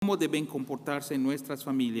¿Cómo deben comportarse nuestras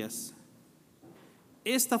familias?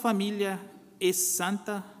 Esta familia es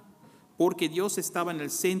santa porque Dios estaba en el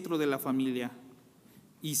centro de la familia.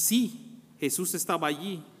 Y sí, Jesús estaba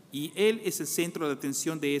allí y Él es el centro de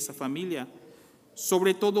atención de esa familia,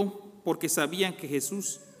 sobre todo porque sabían que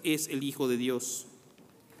Jesús es el Hijo de Dios.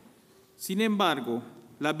 Sin embargo,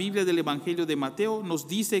 la Biblia del Evangelio de Mateo nos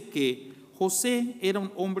dice que José era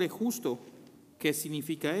un hombre justo. ¿Qué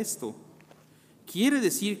significa esto? Quiere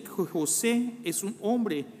decir que José es un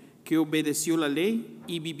hombre que obedeció la ley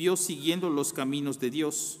y vivió siguiendo los caminos de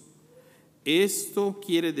Dios. Esto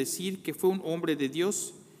quiere decir que fue un hombre de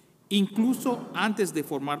Dios incluso antes de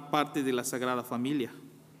formar parte de la Sagrada Familia.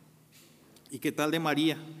 ¿Y qué tal de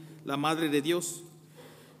María, la Madre de Dios?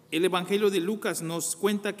 El Evangelio de Lucas nos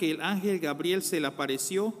cuenta que el ángel Gabriel se le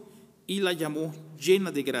apareció y la llamó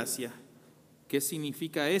llena de gracia. ¿Qué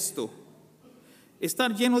significa esto?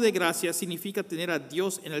 Estar lleno de gracia significa tener a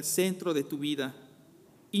Dios en el centro de tu vida.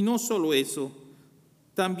 Y no solo eso,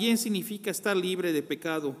 también significa estar libre de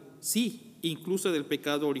pecado, sí, incluso del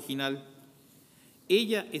pecado original.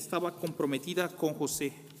 Ella estaba comprometida con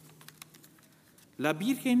José. La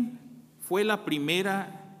Virgen fue la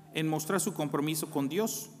primera en mostrar su compromiso con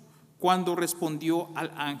Dios cuando respondió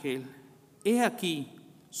al ángel: He aquí,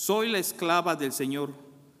 soy la esclava del Señor,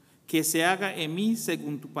 que se haga en mí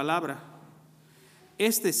según tu palabra.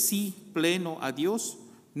 Este sí pleno a Dios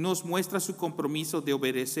nos muestra su compromiso de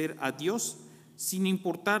obedecer a Dios sin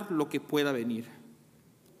importar lo que pueda venir.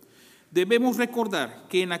 Debemos recordar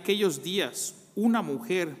que en aquellos días una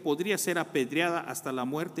mujer podría ser apedreada hasta la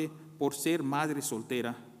muerte por ser madre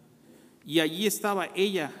soltera. Y allí estaba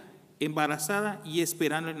ella, embarazada y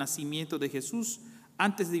esperando el nacimiento de Jesús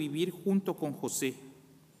antes de vivir junto con José.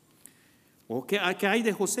 ¿Qué hay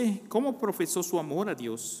de José? ¿Cómo profesó su amor a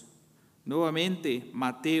Dios? Nuevamente,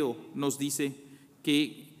 Mateo nos dice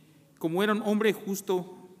que como era un hombre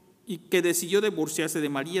justo y que decidió divorciarse de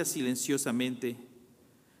María silenciosamente,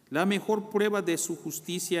 la mejor prueba de su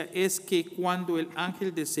justicia es que cuando el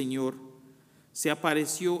ángel del Señor se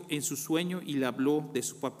apareció en su sueño y le habló de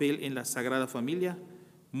su papel en la Sagrada Familia,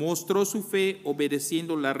 mostró su fe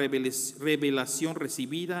obedeciendo la revelación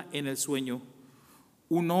recibida en el sueño.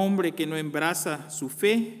 Un hombre que no embraza su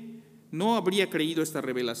fe no habría creído esta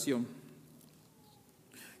revelación.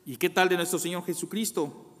 ¿Y qué tal de nuestro Señor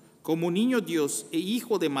Jesucristo? Como niño Dios e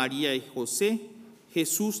hijo de María y José,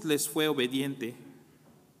 Jesús les fue obediente.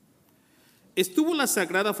 ¿Estuvo la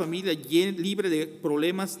Sagrada Familia libre de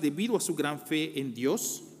problemas debido a su gran fe en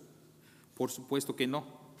Dios? Por supuesto que no.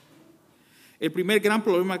 El primer gran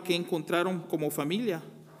problema que encontraron como familia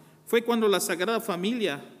fue cuando la Sagrada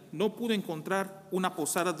Familia no pudo encontrar una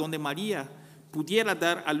posada donde María pudiera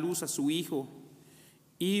dar a luz a su hijo,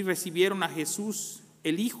 y recibieron a Jesús,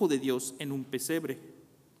 el Hijo de Dios, en un pesebre.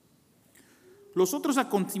 Los otros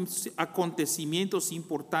acontecimientos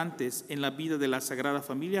importantes en la vida de la Sagrada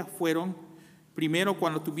Familia fueron, primero,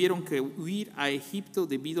 cuando tuvieron que huir a Egipto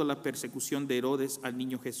debido a la persecución de Herodes al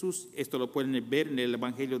niño Jesús. Esto lo pueden ver en el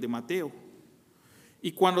Evangelio de Mateo.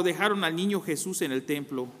 Y cuando dejaron al niño Jesús en el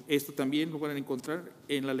templo, esto también lo pueden encontrar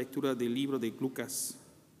en la lectura del libro de Lucas.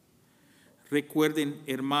 Recuerden,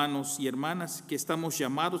 hermanos y hermanas, que estamos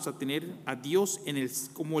llamados a tener a Dios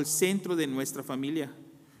como el centro de nuestra familia,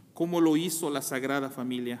 como lo hizo la Sagrada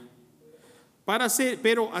Familia.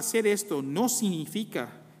 Pero hacer esto no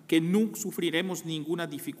significa que no sufriremos ninguna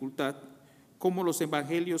dificultad, como los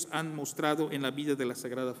evangelios han mostrado en la vida de la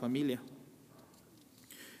Sagrada Familia.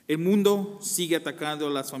 El mundo sigue atacando a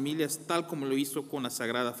las familias tal como lo hizo con la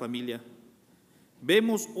Sagrada Familia.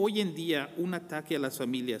 Vemos hoy en día un ataque a las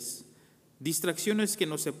familias, distracciones que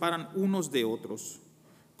nos separan unos de otros,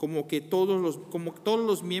 como todos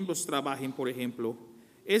los miembros trabajen, por ejemplo.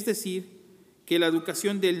 Es decir, que la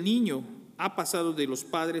educación del niño ha pasado de los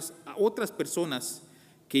padres a otras personas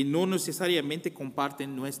que no necesariamente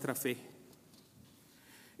comparten nuestra fe.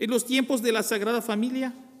 En los tiempos de la Sagrada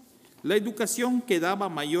Familia, la educación quedaba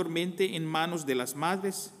mayormente en manos de las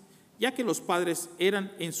madres, ya que los padres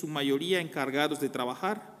eran en su mayoría encargados de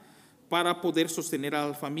trabajar para poder sostener a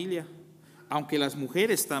la familia, aunque las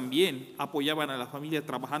mujeres también apoyaban a la familia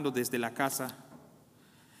trabajando desde la casa.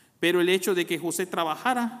 Pero el hecho de que José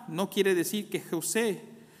trabajara no quiere decir que José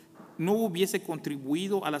no hubiese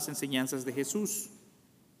contribuido a las enseñanzas de Jesús.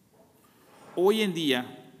 Hoy en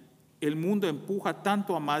día, el mundo empuja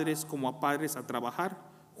tanto a madres como a padres a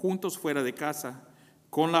trabajar juntos fuera de casa,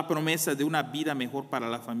 con la promesa de una vida mejor para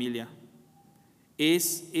la familia.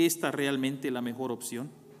 ¿Es esta realmente la mejor opción?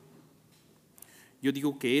 Yo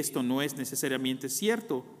digo que esto no es necesariamente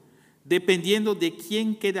cierto, dependiendo de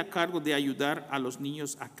quién quede a cargo de ayudar a los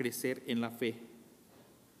niños a crecer en la fe.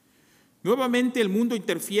 Nuevamente el mundo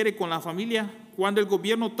interfiere con la familia cuando el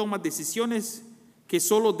gobierno toma decisiones que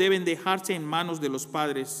solo deben dejarse en manos de los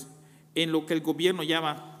padres, en lo que el gobierno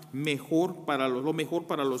llama lo mejor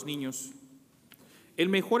para los niños. El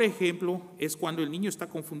mejor ejemplo es cuando el niño está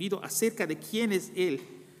confundido acerca de quién es él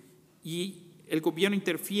y el gobierno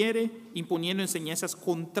interfiere imponiendo enseñanzas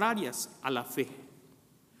contrarias a la fe.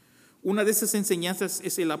 Una de esas enseñanzas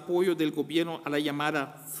es el apoyo del gobierno a la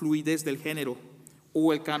llamada fluidez del género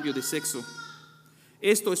o el cambio de sexo.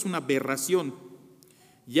 Esto es una aberración,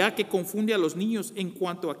 ya que confunde a los niños en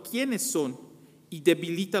cuanto a quiénes son y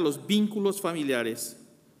debilita los vínculos familiares.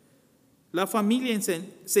 La familia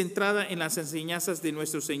centrada en las enseñanzas de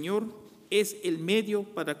nuestro Señor es el medio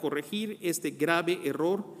para corregir este grave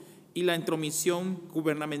error y la intromisión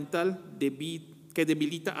gubernamental que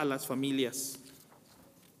debilita a las familias.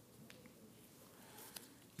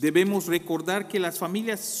 Debemos recordar que las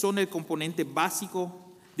familias son el componente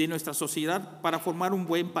básico de nuestra sociedad para formar un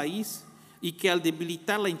buen país y que al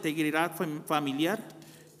debilitar la integridad familiar,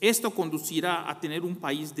 esto conducirá a tener un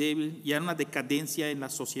país débil y a una decadencia en la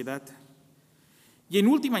sociedad. Y en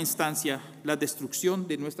última instancia, la destrucción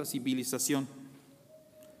de nuestra civilización.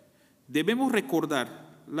 Debemos recordar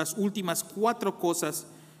las últimas 4 cosas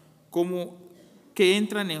como que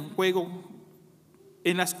entran en juego,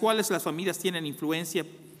 en las cuales las familias tienen influencia,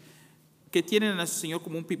 que tienen a nuestro Señor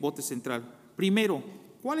como un pivote central. Primero,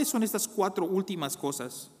 ¿cuáles son estas 4 últimas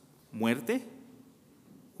cosas? Muerte,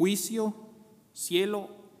 juicio, cielo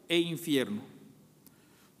e infierno.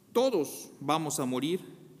 Todos vamos a morir.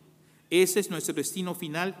 Ese es nuestro destino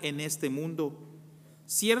final en este mundo.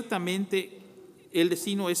 Ciertamente el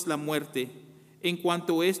destino es la muerte. En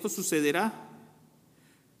cuanto esto sucederá,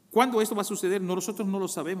 ¿cuándo esto va a suceder? Nosotros no lo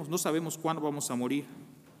sabemos, no sabemos cuándo vamos a morir.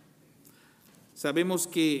 Sabemos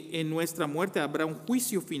que en nuestra muerte habrá un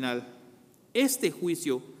juicio final. Este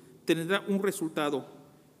juicio tendrá un resultado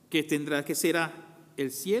que será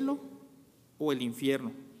el cielo o el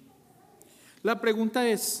infierno. La pregunta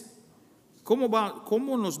es,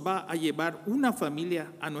 ¿cómo nos va a llevar una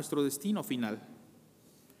familia a nuestro destino final?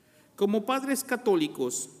 Como padres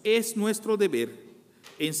católicos, es nuestro deber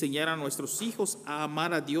enseñar a nuestros hijos a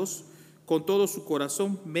amar a Dios con todo su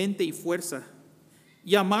corazón, mente y fuerza,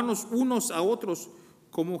 y amarnos unos a otros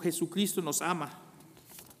como Jesucristo nos ama.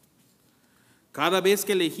 Cada vez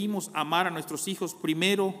que elegimos amar a nuestros hijos,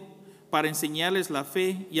 primero para enseñarles la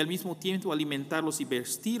fe y al mismo tiempo alimentarlos y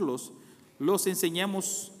vestirlos,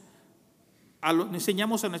 enseñamos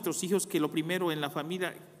a nuestros hijos que lo primero en la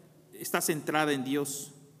familia está centrada en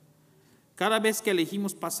Dios. Cada vez que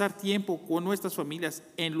elegimos pasar tiempo con nuestras familias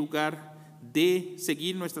en lugar de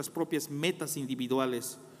seguir nuestras propias metas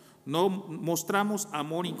individuales, no mostramos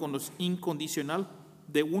amor incondicional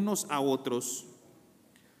de unos a otros.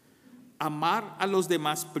 Amar a los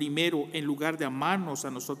demás primero en lugar de amarnos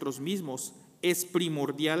a nosotros mismos es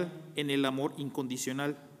primordial en el amor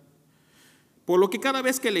incondicional. Por lo que cada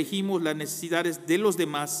vez que elegimos las necesidades de los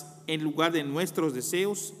demás en lugar de nuestros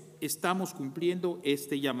deseos, estamos cumpliendo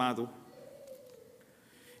este llamado.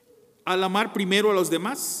 Al amar primero a los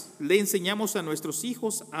demás, le enseñamos a nuestros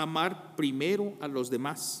hijos a amar primero a los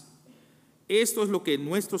demás. Esto es lo que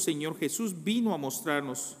nuestro Señor Jesús vino a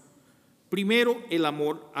mostrarnos. Primero, el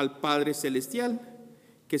amor al Padre Celestial,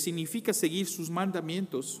 que significa seguir sus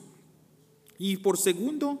mandamientos. Y por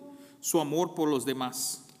segundo, su amor por los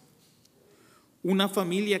demás. Una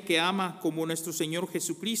familia que ama como nuestro Señor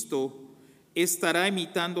Jesucristo estará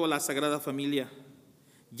imitando a la Sagrada Familia,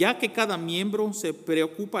 ya que cada miembro se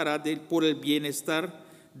preocupará por el bienestar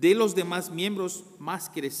de los demás miembros más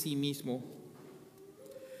que de sí mismo.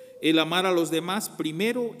 El amar a los demás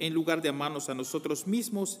primero en lugar de amarnos a nosotros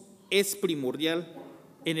mismos es primordial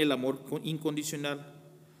en el amor incondicional,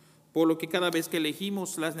 por lo que cada vez que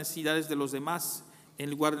elegimos las necesidades de los demás en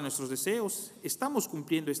lugar de nuestros deseos, estamos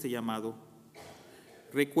cumpliendo este llamado.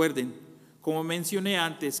 Recuerden, como mencioné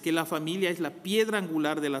antes, que la familia es la piedra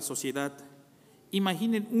angular de la sociedad.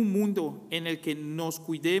 Imaginen un mundo en el que nos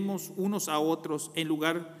cuidemos unos a otros en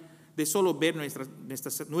lugar de solo ver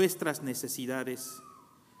nuestras necesidades.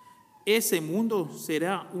 Ese mundo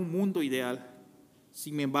será un mundo ideal.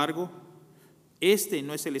 Sin embargo, este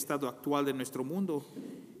no es el estado actual de nuestro mundo.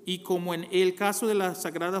 Y como en el caso de la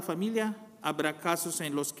Sagrada Familia, habrá casos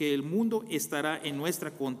en los que el mundo estará en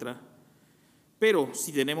nuestra contra. Pero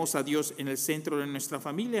si tenemos a Dios en el centro de nuestra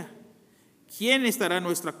familia, ¿quién estará en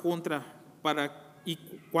nuestra contra? Y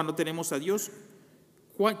cuando tenemos a Dios,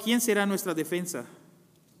 ¿quién será nuestra defensa?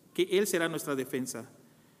 Que Él será nuestra defensa.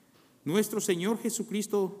 Nuestro Señor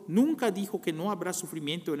Jesucristo nunca dijo que no habrá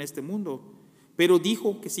sufrimiento en este mundo, pero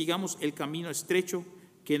dijo que sigamos el camino estrecho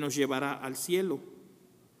que nos llevará al cielo.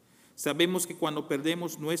 Sabemos que cuando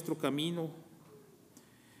perdemos nuestro camino,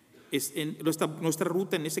 nuestra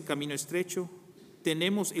ruta en ese camino estrecho,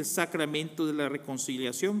 tenemos el sacramento de la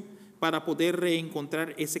reconciliación para poder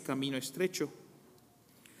reencontrar ese camino estrecho.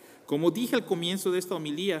 Como dije al comienzo de esta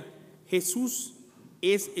homilía, Jesús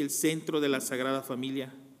es el centro de la Sagrada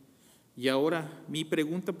Familia. Y ahora mi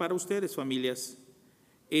pregunta para ustedes, familias,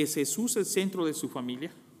 ¿es Jesús el centro de su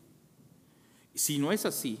familia? Si no es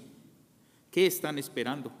así, ¿qué están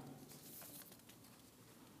esperando?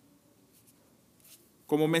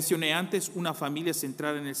 Como mencioné antes, una familia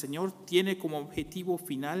centrada en el Señor tiene como objetivo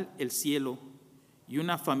final el cielo, y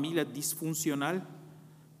una familia disfuncional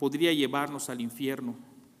podría llevarnos al infierno.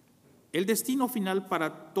 El destino final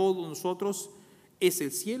para todos nosotros es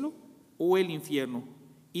el cielo o el infierno,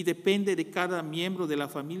 y depende de cada miembro de la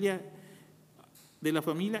familia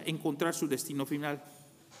encontrar su destino final.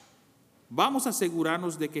 Vamos a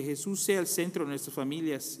asegurarnos de que Jesús sea el centro de nuestras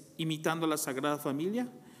familias, imitando a la Sagrada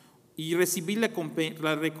Familia, y recibir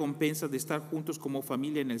la recompensa de estar juntos como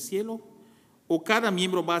familia en el cielo, o cada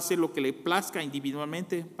miembro va a hacer lo que le plazca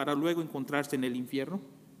individualmente para luego encontrarse en el infierno.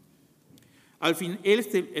 Al final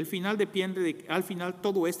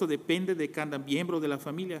todo esto depende de cada miembro de la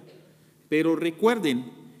familia, pero recuerden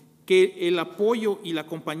que el apoyo y la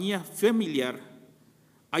compañía familiar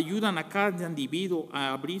ayudan a cada individuo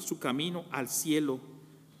a abrir su camino al cielo,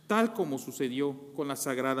 tal como sucedió con la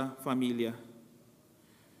Sagrada Familia.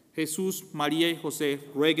 Jesús, María y José,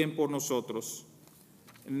 rueguen por nosotros.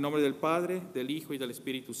 En el nombre del Padre, del Hijo y del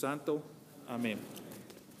Espíritu Santo. Amén.